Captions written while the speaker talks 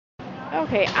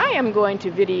Okay, I am going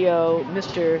to video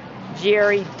Mr.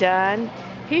 Jerry Dunn.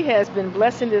 He has been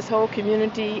blessing this whole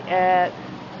community at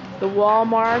the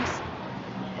Walmarts,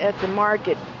 at the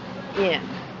market end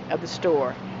of the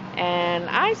store. And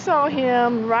I saw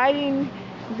him riding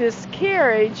this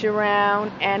carriage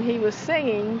around and he was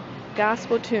singing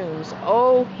gospel tunes,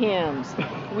 old hymns.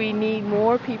 We need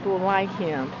more people like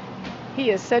him. He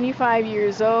is 75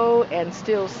 years old and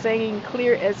still singing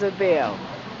clear as a bell.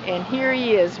 And here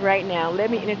he is right now. Let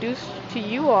me introduce to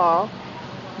you all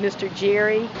Mr.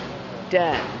 Jerry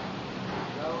Dunn.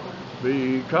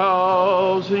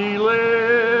 Because he lives,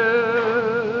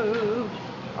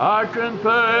 I can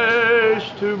face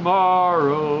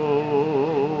tomorrow.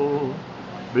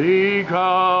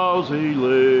 Because he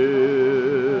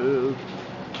lives,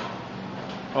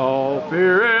 all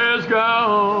fear is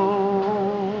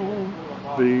gone.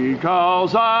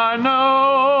 Because I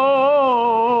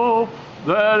know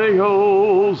that he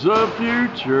holds the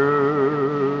future,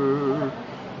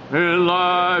 and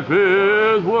life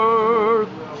is worth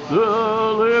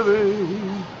the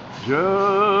living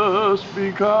just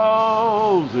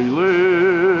because he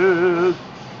lives,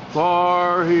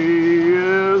 for he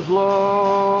is Lord.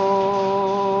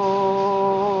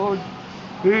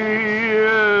 He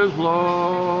is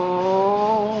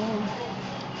Lord.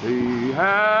 He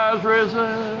has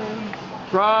risen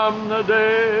from the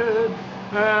dead,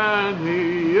 and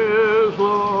he is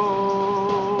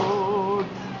Lord.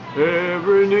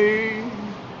 Every knee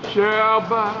shall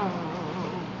bow,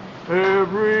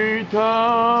 every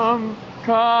tongue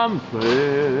confess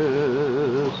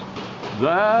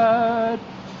that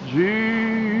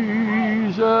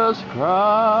Jesus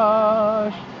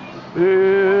Christ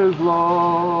is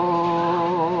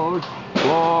Lord,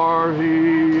 for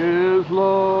he is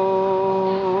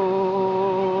Lord.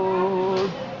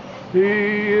 He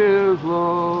is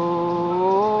Lord.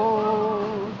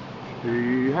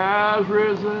 He has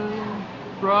risen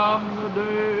from the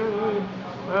dead,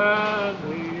 and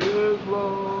he is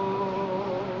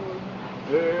Lord.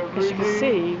 As you can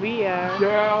see, we are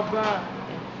Shall bow,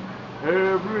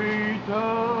 every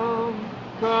tongue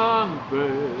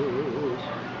confess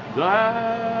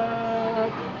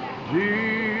that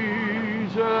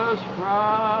Jesus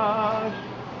Christ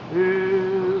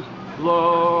is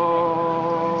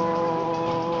Lord.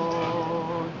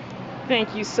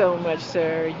 Thank you so much,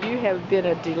 sir. You have been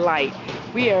a delight.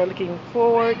 We are looking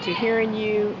forward to hearing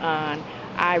you on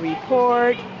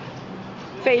iReport,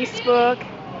 Facebook,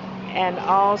 and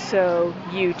also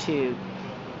YouTube.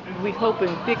 We're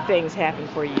hoping big things happen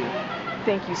for you.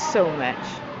 Thank you so much.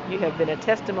 You have been a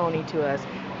testimony to us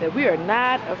that we are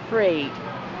not afraid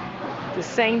to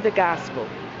sing the gospel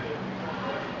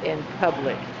in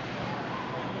public.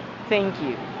 Thank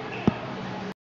you.